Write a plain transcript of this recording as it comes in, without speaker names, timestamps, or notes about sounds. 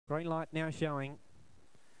Green light now showing.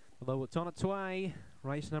 Although it's on its way.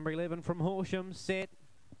 Race number 11 from Horsham. Set.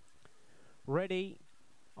 Ready.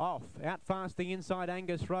 Off. Out fast the inside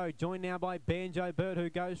Angus Road. Joined now by Banjo Bird, who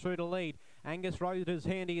goes through to lead. Angus Road is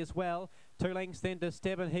handy as well. 2 lengths then to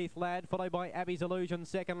Steven Heath Lad, followed by Abby's Illusion.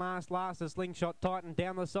 Second last. Last is Slingshot Titan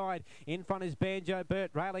down the side. In front is Banjo Bird.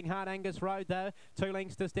 Railing hard Angus Road though. 2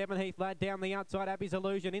 lengths to Steven Heath Lad down the outside. Abby's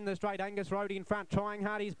Illusion in the straight. Angus Road in front. Trying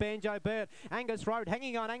hard is Banjo Bird. Angus Road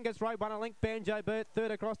hanging on. Angus Road won a length. Banjo Bird third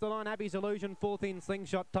across the line. Abby's Illusion fourth in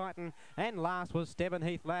Slingshot Titan. And last was Steven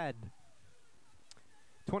Heath Lad.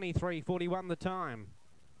 23:41 the time.